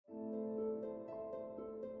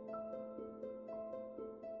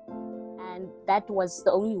and that was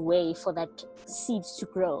the only way for that seed to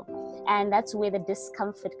grow. And that's where the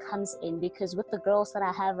discomfort comes in, because with the girls that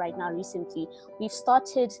I have right now recently, we've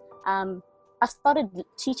started I started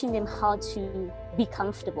teaching them how to be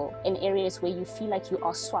comfortable in areas where you feel like you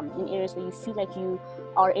are swamped, in areas where you feel like you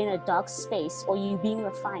are in a dark space, or you being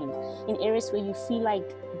refined, in areas where you feel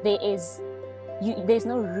like there's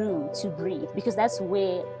no room to breathe, because that's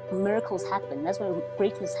where miracles happen. That's where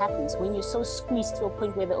greatness happens. When you're so squeezed to a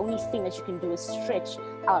point where the only thing that you can do is stretch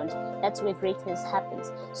out, that's where greatness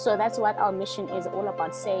happens. So that's what our mission is all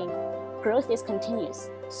about, saying growth is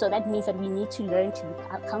continuous. So that means that we need to learn to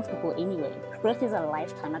be comfortable anyway. Growth is a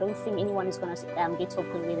lifetime. I don't think anyone is going to get to a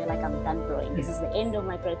point where they're like, I'm done growing. This is the end of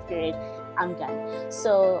my growth period. I'm done.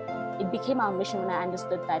 So it became our mission when I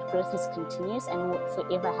understood that growth is continuous and will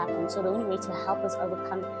forever happen. So the only way to help us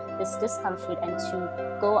overcome this discomfort and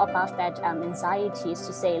to go above that anxiety is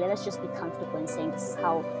to say, let us just be comfortable in saying this is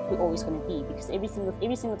how we're always going to be. Because every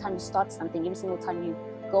single time you start something, every single time you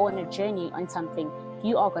go on a journey on something,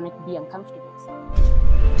 you are going to be uncomfortable.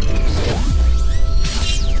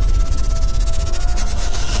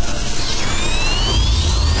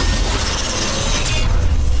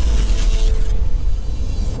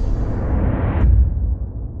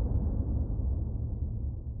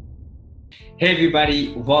 Hey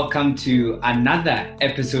everybody, welcome to another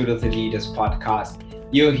episode of the Leaders Podcast.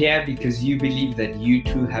 You're here because you believe that you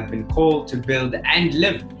too have been called to build and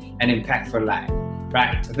live an impactful life.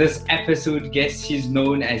 Right, this episode guest, she's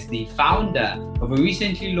known as the founder of a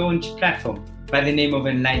recently launched platform by the name of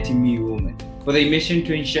Enlighten Me Woman, with a mission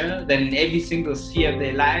to ensure that in every single sphere of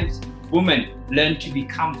their lives, women learn to be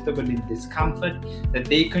comfortable in discomfort, that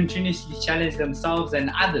they continuously challenge themselves and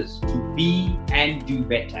others to be and do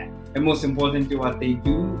better. And most importantly, what they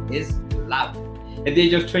do is love. At the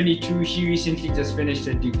age of 22, she recently just finished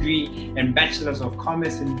a degree in Bachelor's of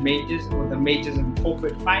Commerce and majors with a majors in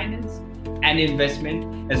corporate finance and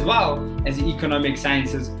investment, as well as economic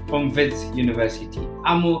sciences from Wits University.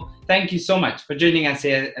 Amu, thank you so much for joining us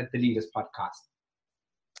here at the Leaders Podcast.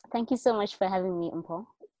 Thank you so much for having me, Umpo.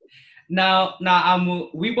 Now, Amu,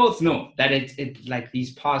 we both know that it like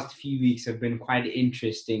these past few weeks have been quite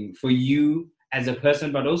interesting for you as a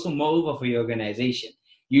person, but also moreover for your organization.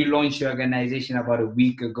 You launched your organization about a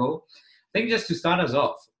week ago. I think just to start us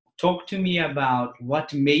off, talk to me about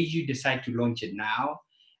what made you decide to launch it now.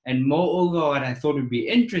 And moreover, what I thought would be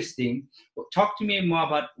interesting, talk to me more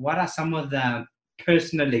about what are some of the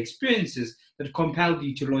personal experiences that compelled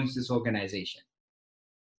you to launch this organization.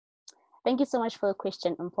 Thank you so much for the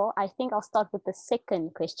question, Umpo. I think I'll start with the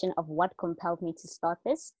second question of what compelled me to start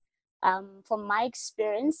this. From my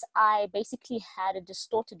experience, I basically had a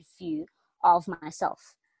distorted view of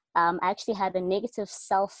myself. I actually had a negative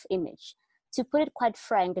self-image. To put it quite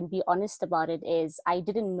frank and be honest about it is I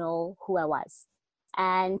didn't know who I was.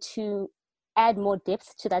 And to add more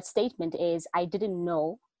depth to that statement is I didn't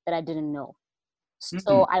know that I didn't know.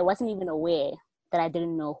 So I wasn't even aware that I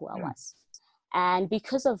didn't know who I was. And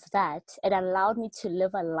because of that, it allowed me to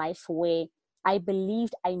live a life where I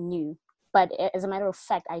believed I knew, but as a matter of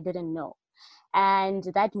fact, I didn't know. And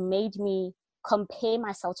that made me compare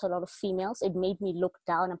myself to a lot of females. It made me look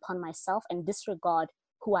down upon myself and disregard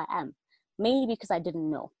who I am, mainly because I didn't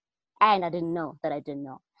know. And I didn't know that I didn't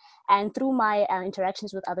know. And through my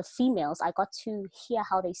interactions with other females, I got to hear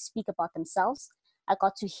how they speak about themselves. I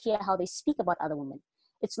got to hear how they speak about other women.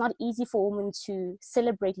 It's not easy for women to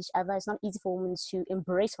celebrate each other. It's not easy for women to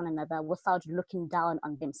embrace one another without looking down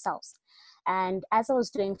on themselves. And as I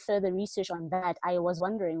was doing further research on that, I was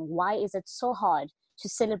wondering, why is it so hard to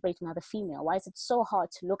celebrate another female? Why is it so hard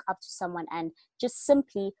to look up to someone and just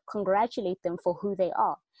simply congratulate them for who they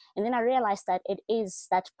are? And then I realized that it is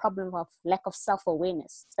that problem of lack of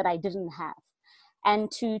self-awareness that I didn't have.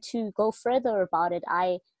 And to go further about it,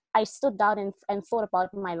 I stood down and thought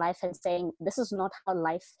about my life and saying, this is not how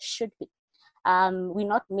life should be. We're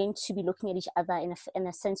not meant to be looking at each other in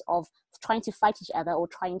a sense of trying to fight each other or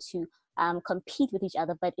trying to compete with each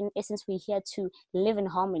other, but in essence, we're here to live in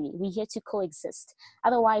harmony. We're here to coexist.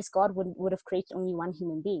 Otherwise, God would have created only one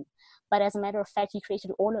human being. But as a matter of fact, He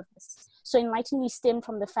created all of this. So Enlighten Me stemmed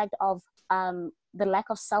from the fact of the lack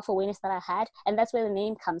of self-awareness that I had, and that's where the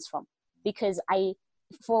name comes from. Because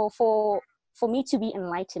for me to be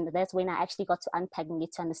enlightened, that's when I actually got to unpack and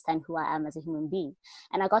get to understand who I am as a human being.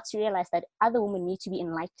 And I got to realize that other women need to be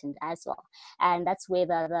enlightened as well. And that's where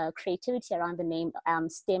the creativity around the name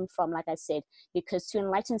stemmed from, like I said, because to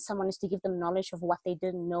enlighten someone is to give them knowledge of what they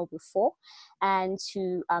didn't know before and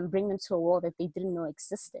to bring them to a world that they didn't know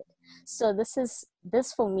existed. So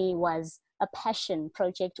this for me was a passion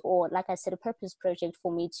project, or like I said, a purpose project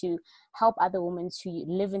for me to help other women to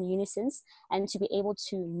live in unison and to be able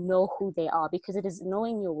to know who they are, because it is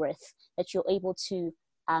knowing your worth that you're able to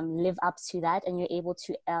live up to that, and you're able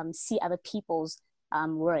to see other people's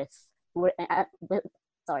worth.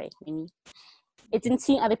 Sorry, Mimi. It's in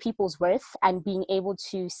seeing other people's worth and being able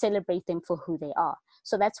to celebrate them for who they are.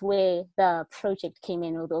 So that's where the project came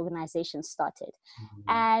in, or the organization started.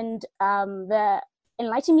 And the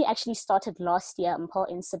Enlighten Me actually started last year,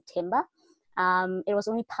 in September. It was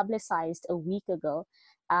only publicized a week ago.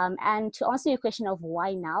 And to answer your question of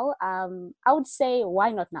why now, I would say,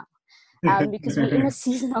 why not now? Because we're in a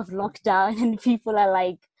season of lockdown and people are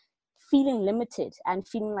like feeling limited and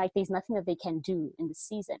feeling like there's nothing that they can do in the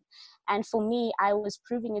season. And for me, I was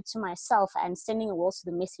proving it to myself and sending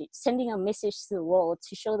a message to the world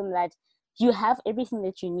to show them that you have everything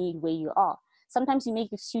that you need where you are. Sometimes we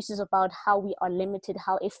make excuses about how we are limited,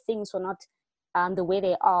 how if things were not the way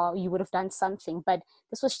they are, you would have done something. But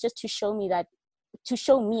this was just to show me and to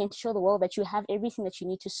show the world that you have everything that you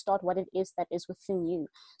need to start what it is that is within you.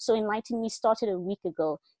 So Enlighten Me started a week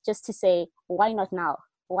ago, just to say, why not now?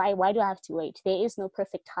 Why do I have to wait? There is no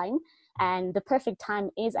perfect time, and the perfect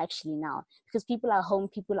time is actually now, because people are home,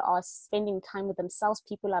 people are spending time with themselves,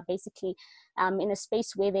 people are basically in a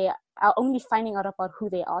space where they are only finding out about who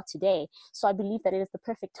they are today. So I believe that it is the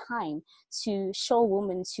perfect time to show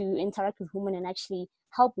women, to interact with women, and actually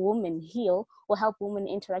help women heal, or help women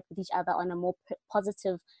interact with each other on a more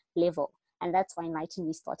positive level. And that's why Enlighten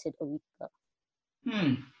Me started a week ago.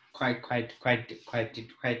 Quite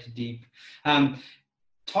deep.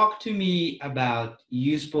 Talk to me about,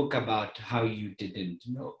 you spoke about how you didn't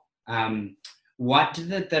know. What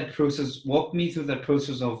did that process, walk me through the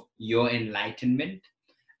process of your enlightenment.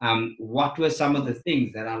 What were some of the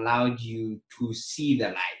things that allowed you to see the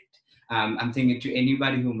light? I'm thinking to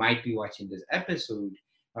anybody who might be watching this episode,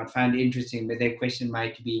 I would find it interesting, but their question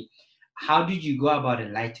might be, how did you go about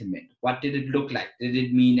enlightenment? What did it look like? Did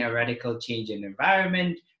it mean a radical change in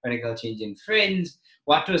environment, radical change in friends?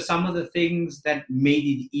 What were some of the things that made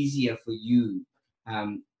it easier for you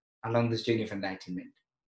along this journey of enlightenment?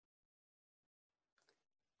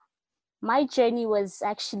 My journey was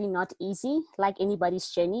actually not easy, like anybody's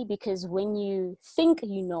journey, because when you think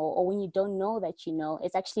you know, or when you don't know that you know,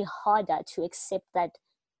 it's actually harder to accept that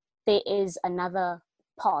there is another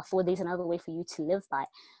path, or there's another way for you to live by.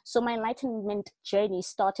 So my enlightenment journey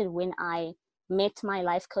started when I met my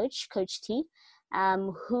life coach, Coach T,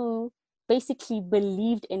 who basically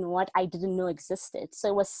believed in what I didn't know existed. So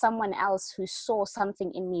it was someone else who saw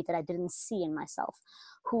something in me that I didn't see in myself,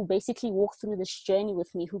 who basically walked through this journey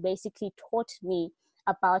with me, who basically taught me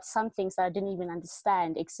about some things that I didn't even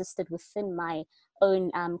understand existed within my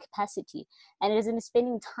own capacity. And it is in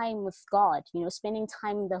spending time with God, spending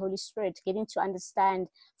time in the Holy Spirit, getting to understand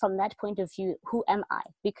from that point of view, who am I?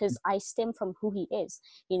 Because I stem from who He is.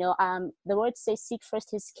 The word says, seek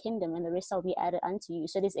first His kingdom and the rest will be added unto you.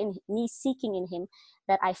 So it is in me seeking in Him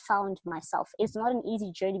that I found myself. It's not an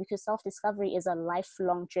easy journey, because self-discovery is a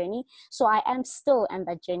lifelong journey. So I am still in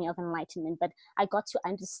that journey of enlightenment, but I got to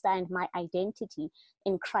understand my identity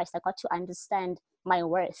in Christ. I got to understand my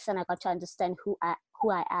worth, and I got to understand who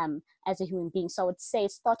I am as a human being. So I would say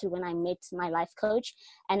it started when I met my life coach,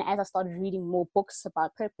 and as I started reading more books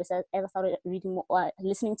about purpose, as I started reading more,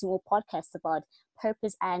 listening to more podcasts about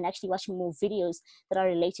purpose, and actually watching more videos that are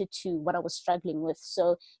related to what I was struggling with.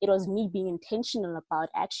 So it was me being intentional about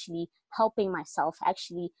actually helping myself,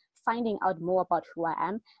 actually finding out more about who I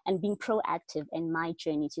am, and being proactive in my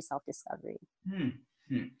journey to self-discovery.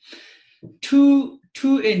 To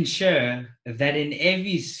ensure that in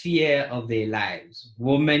every sphere of their lives,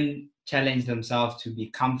 women challenge themselves to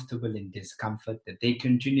be comfortable in discomfort, that they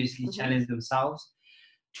continuously challenge themselves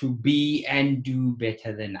to be and do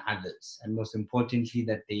better than others, and most importantly,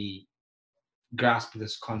 that they grasp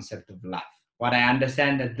this concept of love. What I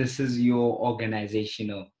understand that this is your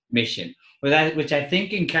organizational mission, which I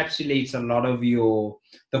think encapsulates a lot of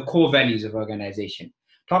the core values of organization.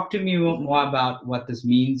 Talk to me more about what this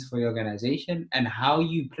means for your organization and how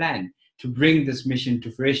you plan to bring this mission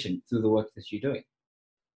to fruition through the work that you're doing.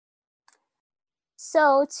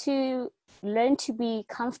 So to learn to be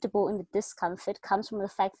comfortable in the discomfort comes from the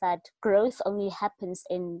fact that growth only happens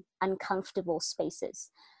in uncomfortable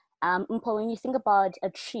spaces. When you think about a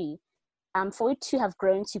tree, for it to have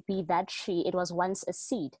grown to be that tree, it was once a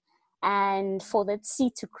seed. And for that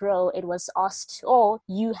seed to grow, it was asked, or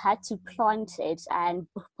you had to plant it and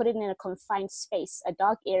put it in a confined space, a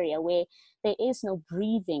dark area where there is no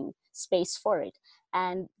breathing space for it.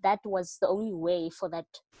 And that was the only way for that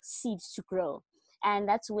seed to grow. And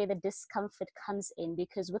that's where the discomfort comes in,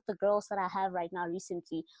 because with the girls that I have right now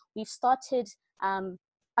recently, we've started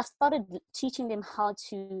I started teaching them how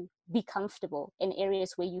to be comfortable in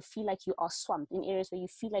areas where you feel like you are swamped, in areas where you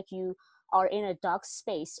feel like you are in a dark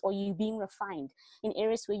space, or you being refined, in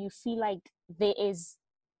areas where you feel like there's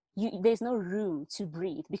no room to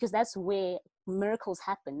breathe, because that's where miracles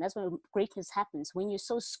happen. That's where greatness happens. When you're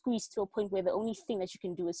so squeezed to a point where the only thing that you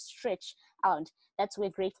can do is stretch out, that's where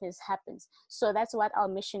greatness happens. So that's what our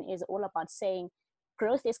mission is all about, saying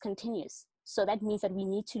growth is continuous. So that means that we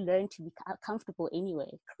need to learn to be comfortable anyway.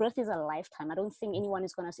 Growth is a lifetime. I don't think anyone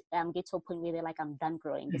is going to get to a point where they're like, I'm done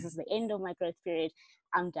growing. This is the end of my growth period.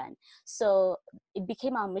 I'm done. So it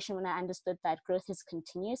became our mission when I understood that growth is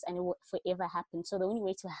continuous and it will forever happen. So the only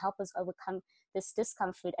way to help us overcome this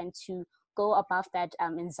discomfort and to go above that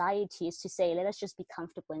anxiety is to say, let us just be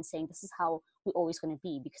comfortable in saying this is how we're always going to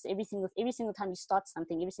be. Because every single time you start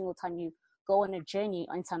something, every single time you go on a journey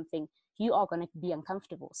on something, you are going to be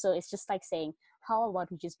uncomfortable. So it's just like saying, how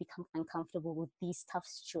about we just become uncomfortable with these tough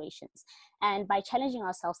situations? And by challenging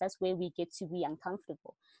ourselves, that's where we get to be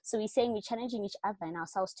uncomfortable. So we're saying we're challenging each other and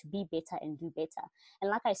ourselves to be better and do better.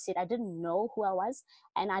 And like I said, I didn't know who I was,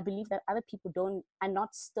 and I believe that other people are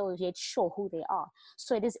not still yet sure who they are.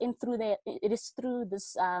 So it is through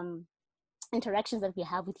this interactions that we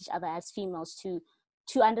have with each other as females to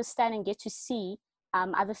understand and get to see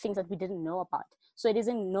other things that we didn't know about. So it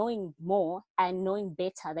isn't knowing more and knowing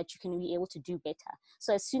better that you can be able to do better.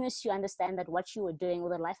 So as soon as you understand that what you were doing or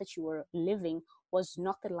the life that you were living was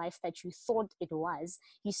not the life that you thought it was,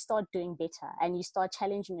 you start doing better and you start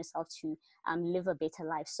challenging yourself to live a better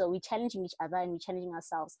life. So we're challenging each other and we're challenging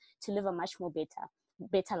ourselves to live a much more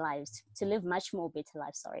better lives, to live much more better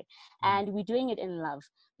lives, sorry. And we're doing it in love,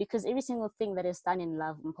 because every single thing that is done in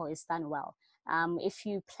love, is done well. If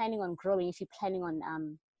you're planning on growing, if you're planning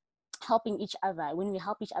on helping each other, when we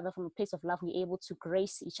help each other from a place of love, we're able to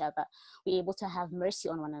grace each other, we're able to have mercy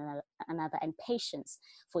on one another and patience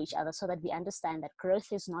for each other, so that we understand that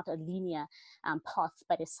growth is not a linear path,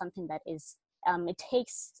 but it's something that is it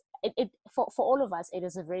takes for all of us, it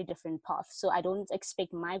is a very different path. So I don't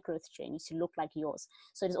expect my growth journey to look like yours.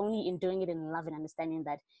 So it is only in doing it in love and understanding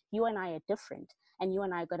that you and I are different, and you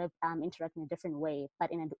and I are going to interact in a different way,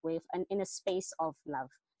 but in a way in a space of love.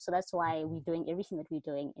 So that's why we're doing everything that we're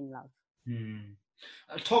doing in love.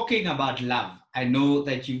 Talking about love, I know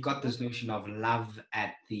that you've got this notion of love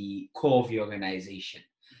at the core of your organization.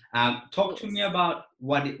 Talk to Yes. me about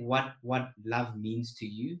what love means to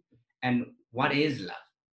you, and what is love?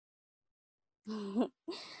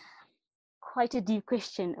 Quite a deep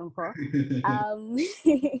question, Umpo. Um,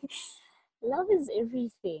 love is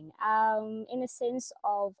everything. In a sense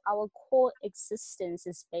of our core existence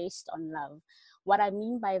is based on love. What I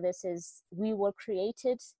mean by this is we were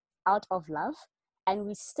created out of love, and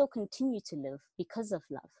we still continue to live because of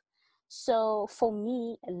love. So for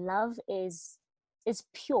me, love is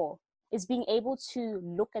pure. Is being able to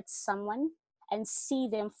look at someone and see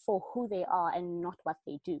them for who they are and not what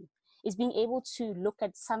they do. Is being able to look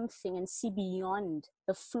at something and see beyond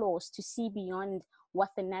the flaws, to see beyond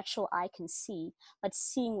what the natural eye can see, but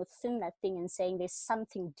seeing within that thing and saying there's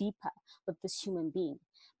something deeper with this human being.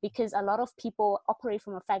 Because a lot of people operate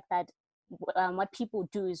from the fact that what people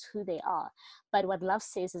do is who they are. But what love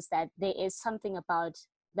says is that there is something about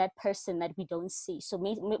that person that we don't see. So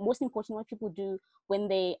most important, what people do when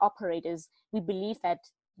they operate is we believe that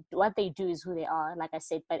what they do is who they are, like I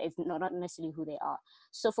said, but it's not necessarily who they are.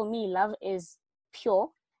 So for me, love is pure.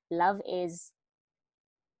 Love is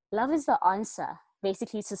the answer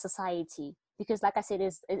basically to society, because like I said,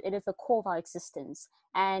 it is the core of our existence,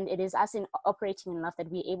 and it is us in operating in love that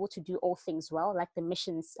we're able to do all things well, like the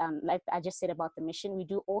missions, like I just said about the mission, we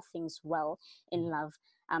do all things well in love.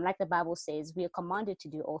 Like the Bible says, we are commanded to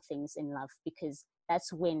do all things in love, because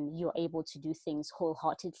that's when you're able to do things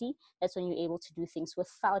wholeheartedly. That's when you're able to do things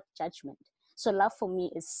without judgment. So love for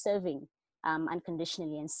me is serving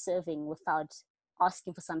unconditionally, and serving without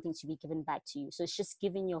asking for something to be given back to you. So it's just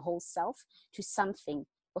giving your whole self to something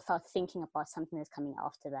without thinking about something that's coming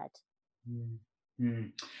after that. Mm-hmm.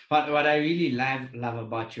 But what I really love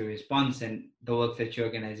about your response and the work that your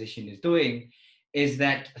organization is doing is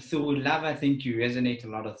that through love, I think you resonate a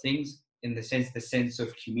lot of things, in the sense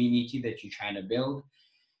of community that you're trying to build.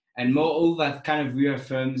 And moreover, it kind of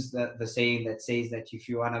reaffirms the saying that says that if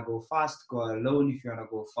you want to go fast, go alone. If you want to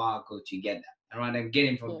go far, go together. And what I'm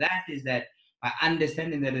getting from Yes. that is that by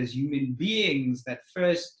understanding that as human beings, that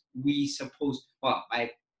first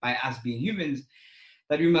by us being humans,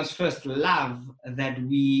 that we must first love, that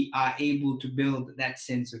we are able to build that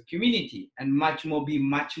sense of community and be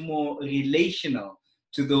much more relational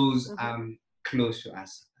to those close to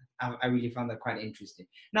us. I really found that quite interesting.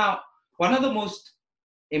 Now, one of the most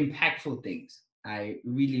impactful things I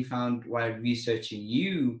really found while researching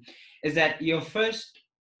you is that your first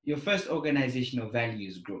organizational value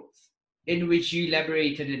is growth, in which you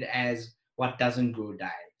elaborated it as what doesn't grow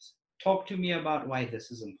dies. Talk to me about why this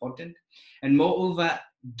is important. And moreover,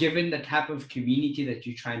 given the type of community that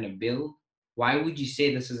you're trying to build, why would you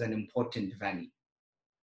say this is an important value?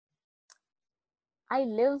 I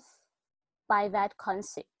live by that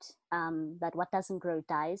concept, that what doesn't grow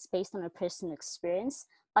dies, based on a personal experience.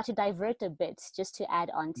 But to divert a bit, just to add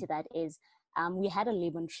on to that, is we had a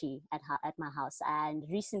lemon tree at my house, and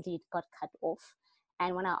recently it got cut off.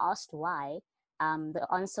 And when I asked why, the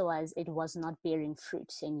answer was it was not bearing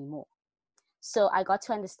fruit anymore. So I got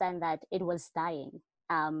to understand that it was dying,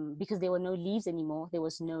 because there were no leaves anymore, there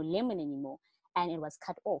was no lemon anymore, and it was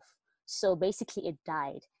cut off. So basically, it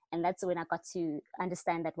died. And that's when I got to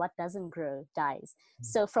understand that what doesn't grow dies.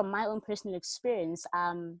 So, from my own personal experience,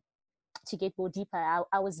 to get more deeper,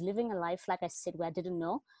 I was living a life, like I said, where I didn't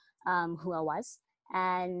know who I was.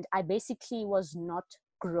 And I basically was not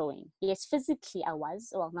growing. Yes, physically I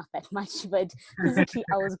was, well, not that much, but physically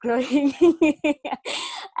I was growing.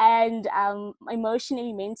 And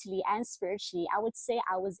emotionally, mentally, and spiritually, I would say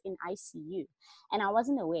I was in ICU. And I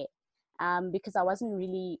wasn't aware, because I wasn't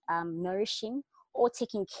really nourishing or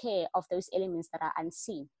taking care of those elements that are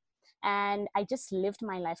unseen. And I just lived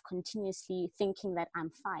my life continuously thinking that I'm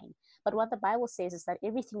fine. But what the Bible says is that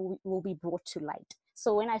everything will be brought to light.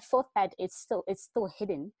 So when I thought that it's still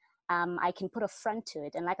hidden, I can put a front to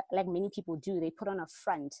it. And like many people do, they put on a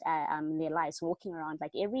front in their lives, walking around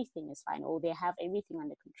like everything is fine, or they have everything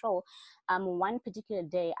under control. One particular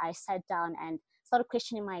day, I sat down and started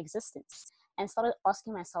questioning my existence, and started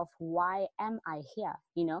asking myself, why am I here?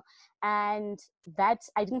 And that,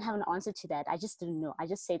 I didn't have an answer to that. I just didn't know. I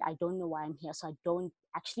just said, I don't know why I'm here, so I don't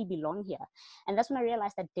actually belong here. And that's when I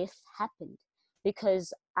realized that death happened,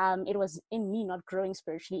 because it was in me not growing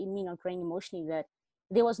spiritually, in me not growing emotionally, that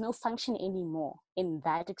there was no function anymore in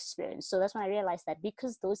that experience. So that's when I realized that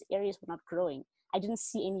because those areas were not growing, I didn't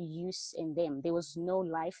see any use in them. There was no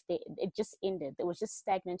life. It just ended. It was just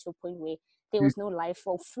stagnant to a point where there was no life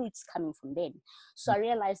or fruits coming from them. So I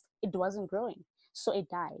realized it wasn't growing. So it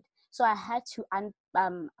died. So I had to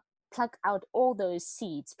pluck out all those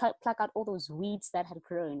seeds, pluck out all those weeds that had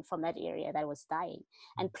grown from that area that was dying,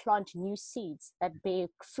 and plant new seeds that bear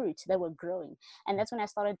fruit, that were growing. And that's when I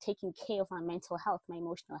started taking care of my mental health, my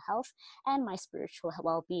emotional health, and my spiritual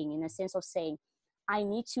well-being, in a sense of saying, I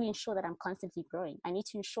need to ensure that I'm constantly growing. I need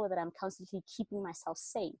to ensure that I'm constantly keeping myself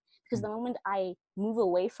sane. Because the moment I move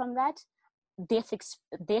away from that, death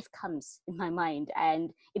comes in my mind,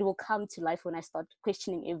 and it will come to life when I start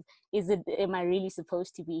questioning, am I really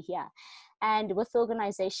supposed to be here? And with the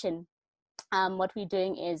organization, what we're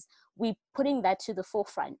doing is we're putting that to the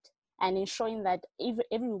forefront, and ensuring that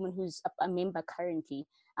every woman who's a member currently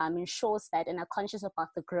ensures that, and are conscious about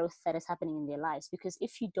the growth that is happening in their lives. Because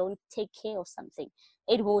if you don't take care of something,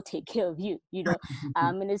 it will take care of you, in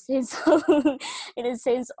a sense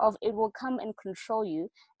of, it will come and control you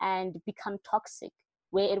and become toxic,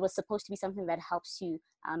 where it was supposed to be something that helps you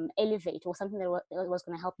elevate, or something that was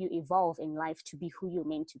going to help you evolve in life to be who you're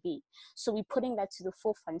meant to be. So we're putting that to the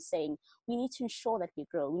forefront, saying we need to ensure that we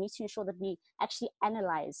grow. We need to ensure that we actually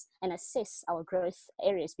analyze and assess our growth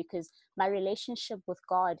areas, because my relationship with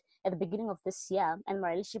God at the beginning of this year and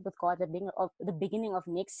my relationship with God at the beginning of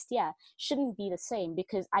next year shouldn't be the same,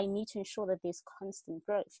 because I need to ensure that there's constant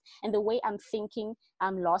growth. And the way I'm thinking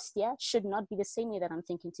last year should not be the same way that I'm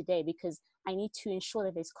thinking today, because I need to ensure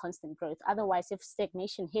that there's constant growth. Otherwise, if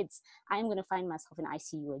stagnation hits, I'm going to find myself in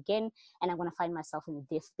ICU again, and I'm going to find myself in the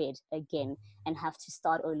deathbed again, and have to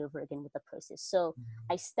start all over again with the process. So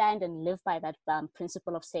I stand and live by that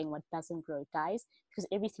principle of saying what doesn't grow dies, because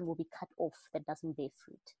everything will be cut off that doesn't bear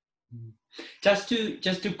fruit. Just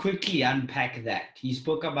to quickly unpack that, you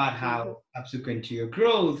spoke about how subsequent to your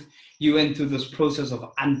growth, you went through this process of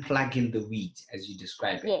unplugging the weeds, as you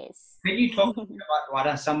described it. Yes. Can you talk about what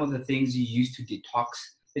are some of the things you use to detox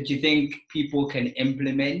that you think people can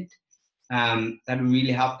implement that will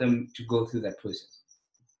really help them to go through that process?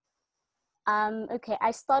 Okay,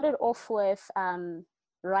 I started off with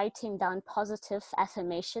writing down positive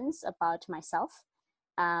affirmations about myself.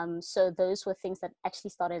 So those were things that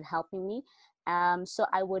actually started helping me. So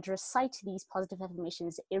I would recite these positive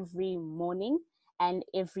affirmations every morning and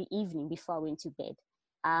every evening before I went to bed.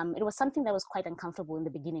 It was something that was quite uncomfortable in the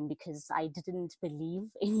beginning because I didn't believe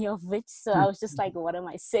any of it. So I was just like, what am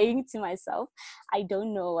I saying to myself? I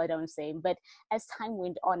don't know what I'm saying. But as time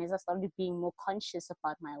went on, as I started being more conscious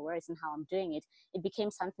about my words and how I'm doing it, it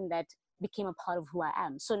became something that became a part of who I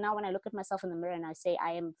am. So now when I look at myself in the mirror and I say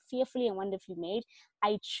I am fearfully and wonderfully made,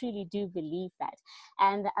 I truly do believe that.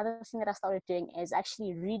 And the other thing that I started doing is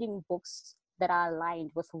actually reading books that are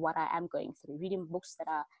aligned with what I am going through, reading books that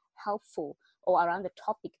are helpful or around the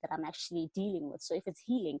topic that I'm actually dealing with. So if it's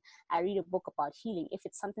healing, I read a book about healing. If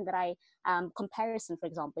it's something that comparison, for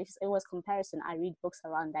example, if it was comparison, I read books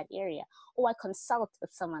around that area. Or I consult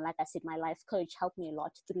with someone, like I said, my life coach helped me a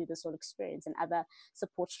lot through this whole experience and other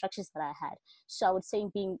support structures that I had. So I would say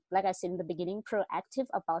being, like I said in the beginning, proactive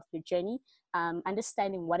about your journey,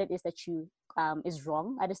 understanding what it is that you is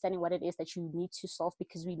wrong, understanding what it is that you need to solve,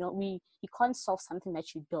 because you can't solve something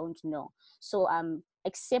that you don't know. So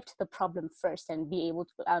accept the problem first and be able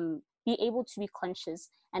to be conscious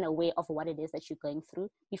and aware of what it is that you're going through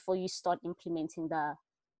before you start implementing the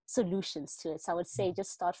solutions to it. So I would say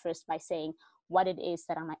just start first by saying what it is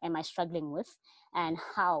that am I struggling with, and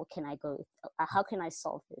how can I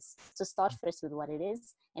solve this. So start first with what it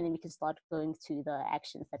is, and then you can start going to the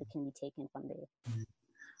actions that it can be taken from there.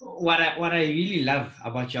 What I really love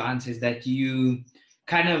about your answer is that you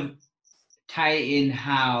kind of tie in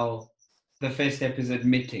how the first step is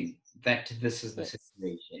admitting that this is the Yes.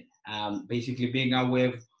 situation. Basically being aware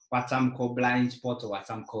of what some call blind spots or what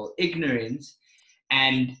some call ignorance,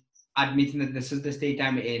 and admitting that this is the state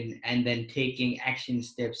I'm in, and then taking action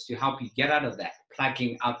steps to help you get out of that,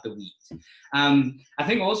 plucking out the weeds. I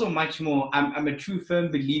think also much more, I'm a true firm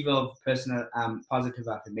believer of personal positive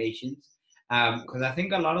affirmations, because I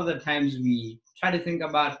think a lot of the times we try to think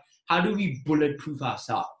about how do we bulletproof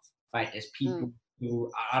ourselves, right, as people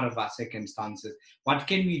who are out of our circumstances. What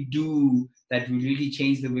can we do that will really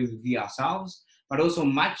change the way we view ourselves? But also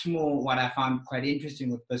much more what I found quite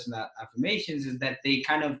interesting with personal affirmations is that they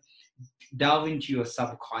kind of delve into your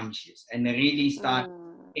subconscious and really start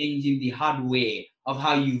changing the hardware of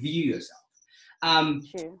how you view yourself.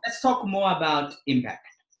 True. Let's talk more about impact.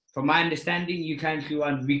 From my understanding, you currently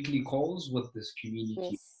run weekly calls with this community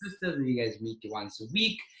Yes. of sisters where you guys meet once a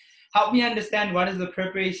week. Help me understand what is the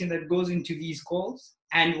preparation that goes into these calls,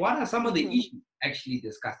 and what are some of the issues actually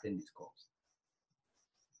discussed in these calls?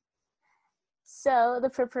 So the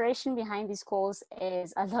preparation behind these calls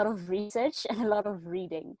is a lot of research and a lot of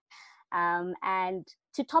reading. And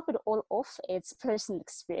to top it all off, it's personal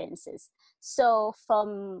experiences. So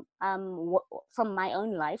from my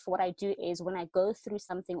own life, what I do is when I go through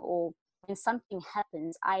something or when something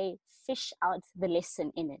happens, I fish out the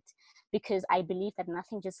lesson in it, because I believe that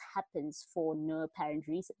nothing just happens for no apparent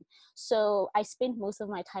reason. So I spent most of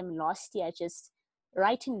my time last year just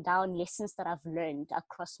writing down lessons that I've learned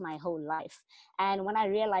across my whole life. And when I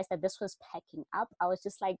realized that this was packing up, I was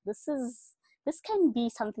just like, this can be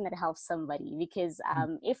something that helps somebody, because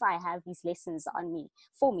if I have these lessons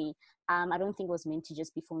for me, I don't think it was meant to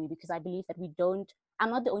just be for me, because I believe that I'm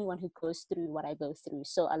not the only one who goes through what I go through.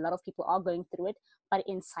 So a lot of people are going through it, but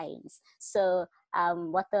in silence. So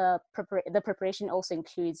what the preparation also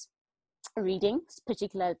includes reading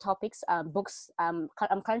particular topics, books. I'm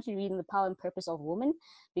currently reading The Power and Purpose of Women,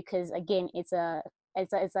 because again, it's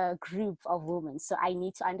a group of women. So I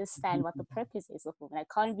need to understand what the purpose is of women.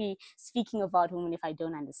 I can't be speaking about women if I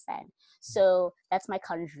don't understand. So that's my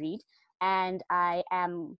current read. And I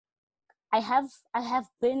have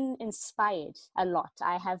been inspired a lot.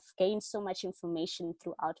 I have gained so much information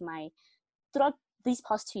throughout these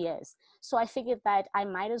past 2 years. So I figured that I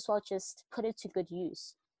might as well just put it to good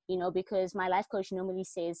use, because my life coach normally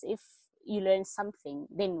says, if you learn something,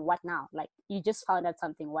 then what now? Like, you just found out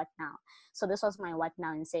something, what now? So this was my what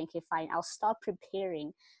now, and saying, okay, fine, I'll start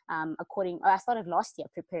preparing I started last year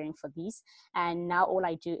preparing for these, and now all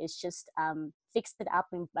I do is just fix it up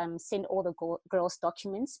and send all the girls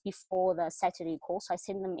documents before the Saturday call. So I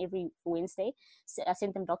send them every Wednesday. So I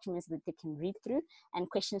send them documents that they can read through and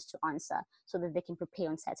questions to answer, so that they can prepare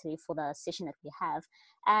on Saturday for the session that we have.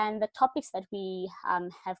 And the topics that we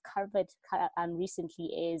have covered recently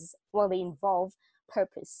they involve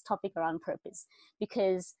topic around purpose,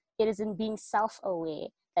 because it is in being self-aware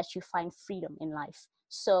that you find freedom in life.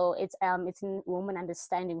 So it's in women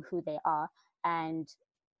understanding who they are and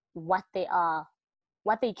what they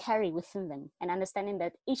carry within them, and understanding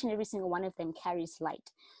that each and every single one of them carries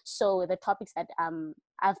light. So the topics that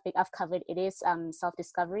I've covered, it is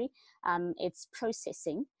self-discovery, it's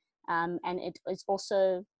processing, and it's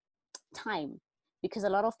also time, because a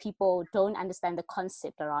lot of people don't understand the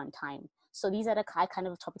concept around time. So these are the kind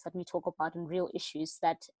of topics that we talk about, and real issues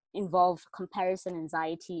that involve comparison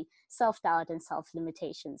anxiety, self-doubt, and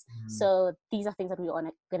self-limitations. So these are things that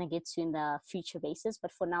we're going to get to in the future basis.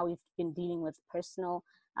 But for now, we've been dealing with personal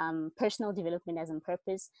development as in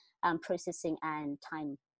purpose, processing, and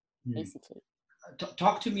time, basically.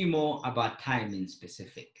 Talk to me more about time in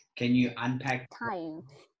specific. Can you unpack Time.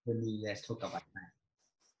 when we let's talk about time?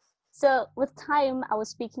 So with time, I was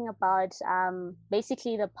speaking about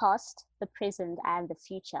basically the past, the present, and the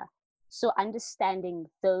future. So understanding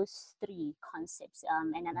those three concepts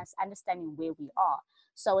and understanding where we are.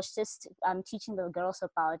 So I was just teaching the girls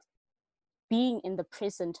about being in the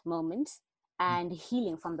present moment and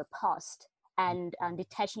healing from the past and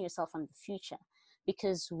detaching yourself from the future,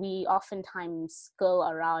 because we oftentimes go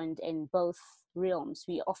around in both realms.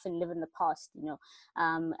 We often live in the past,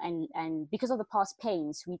 and because of the past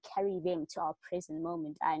pains, we carry them to our present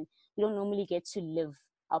moment, and we don't normally get to live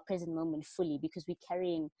our present moment fully because we're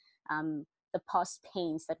carrying the past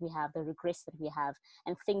pains that we have, the regrets that we have,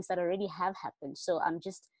 and things that already have happened. So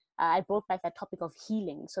I brought back that topic of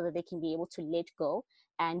healing so that they can be able to let go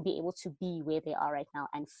and be able to be where they are right now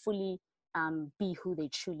and fully be who they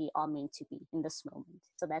truly are meant to be in this moment.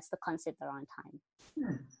 So that's the concept around time.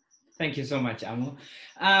 Thank you so much, Amo.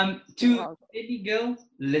 You're To welcome. any girl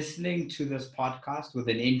listening to this podcast with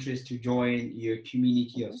an interest to join your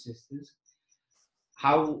community of sisters,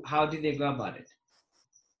 how do they go about it?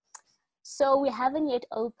 So we haven't yet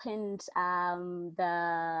opened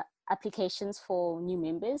the applications for new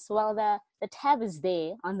members. Well, the tab is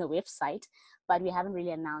there on the website, but we haven't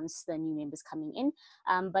really announced the new members coming in.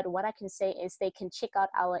 But what I can say is they can check out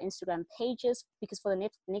our Instagram pages, because for the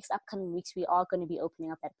next upcoming weeks, we are going to be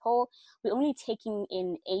opening up that poll. We're only taking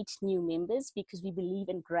in 8 new members because we believe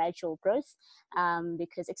in gradual growth,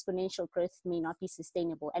 because exponential growth may not be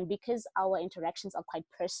sustainable. And because our interactions are quite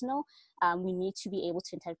personal, we need to be able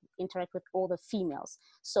to interact with all the females.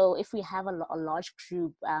 So if we have a large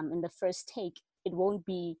group in the first take, it won't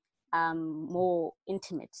be more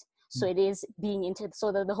intimate. So it is being intimate.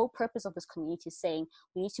 So the whole purpose of this community is saying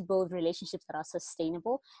we need to build relationships that are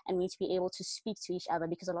sustainable, and we need to be able to speak to each other,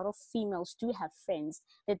 because a lot of females do have friends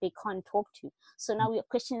that they can't talk to. So now we're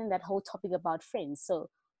questioning that whole topic about friends. So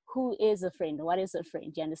who is a friend? What is a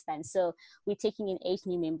friend? Do you understand? So we're taking in 8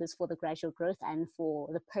 new members for the gradual growth and for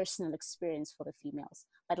the personal experience for the females.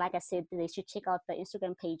 But like I said, they should check out the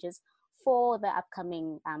Instagram pages for the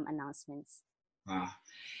upcoming announcements. Wow.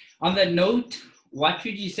 On that note, what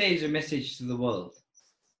would you say is your message to the world?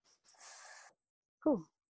 Whew.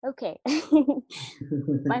 Okay.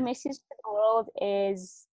 My message to the world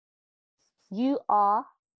is you are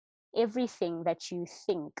everything that you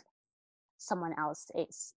think someone else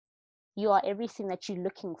is. You are everything that you're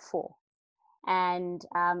looking for. And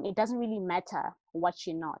it doesn't really matter what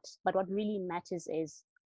you're not, but what really matters is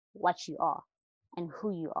what you are and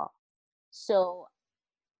who you are. So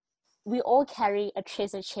we all carry a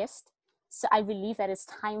treasure chest. So I believe that it's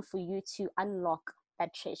time for you to unlock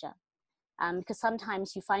that treasure. Because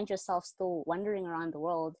sometimes you find yourself still wandering around the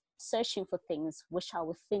world, searching for things which are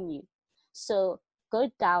within you. So go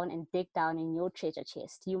down and dig down in your treasure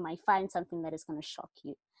chest. You might find something that is going to shock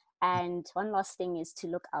you. And one last thing is to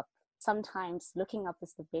look up. Sometimes looking up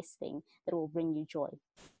is the best thing that will bring you joy.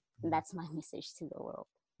 And that's my message to the world.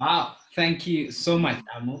 Wow, thank you so much,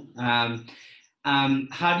 Amo.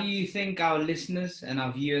 How do you think our listeners and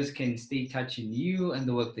our viewers can stay in touch with you and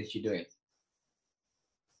the work that you're doing?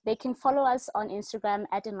 They can follow us on Instagram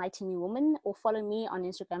at Enlightening Woman, or follow me on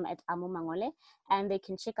Instagram at Mangole. And they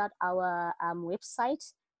can check out our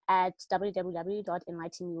website at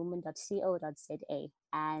www.enlighteningwoman.co.za.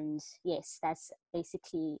 And yes, that's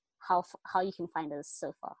basically how you can find us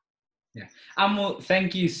so far. Yeah. Amo,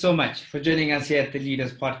 thank you so much for joining us here at the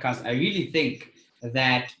Leaders Podcast. I really think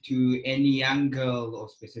that to any young girl, or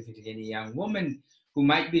specifically any young woman who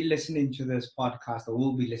might be listening to this podcast or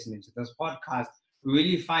will be listening to this podcast, we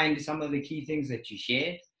really find some of the key things that you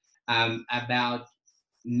shared about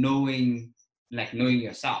knowing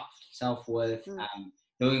yourself, self-worth,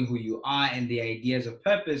 knowing who you are, and the ideas of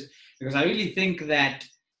purpose. Because I really think that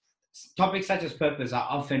topics such as purpose are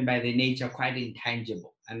often by their nature quite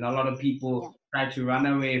intangible, and a lot of people try to run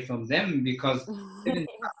away from them because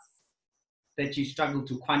that you struggle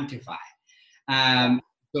to quantify.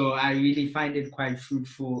 So I really find it quite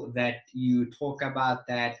fruitful that you talk about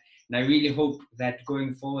that, and I really hope that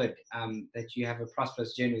going forward that you have a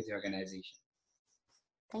prosperous journey with your organization.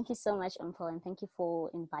 Thank you so much, Umpo, and thank you for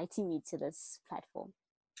inviting me to this platform.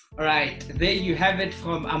 All right, there you have it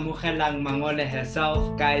from Amogelang Mangole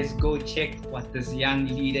herself. Guys, go check what this young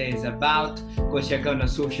leader is about. Go check out our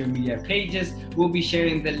social media pages. We'll be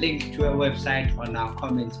sharing the link to our website on our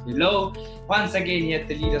comments below. Once again, here at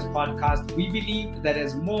the Leaders Podcast, we believe that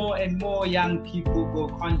as more and more young people go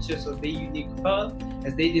conscious of their unique pearl,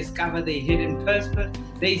 as they discover their hidden purpose,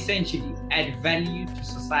 they essentially add value to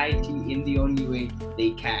society in the only way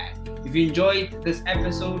they can. If you enjoyed this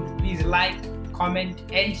episode, please like, comment,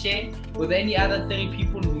 and share with any other 30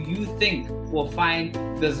 people who you think will find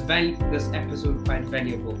this episode quite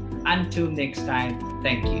valuable. Until next time,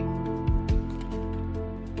 thank you.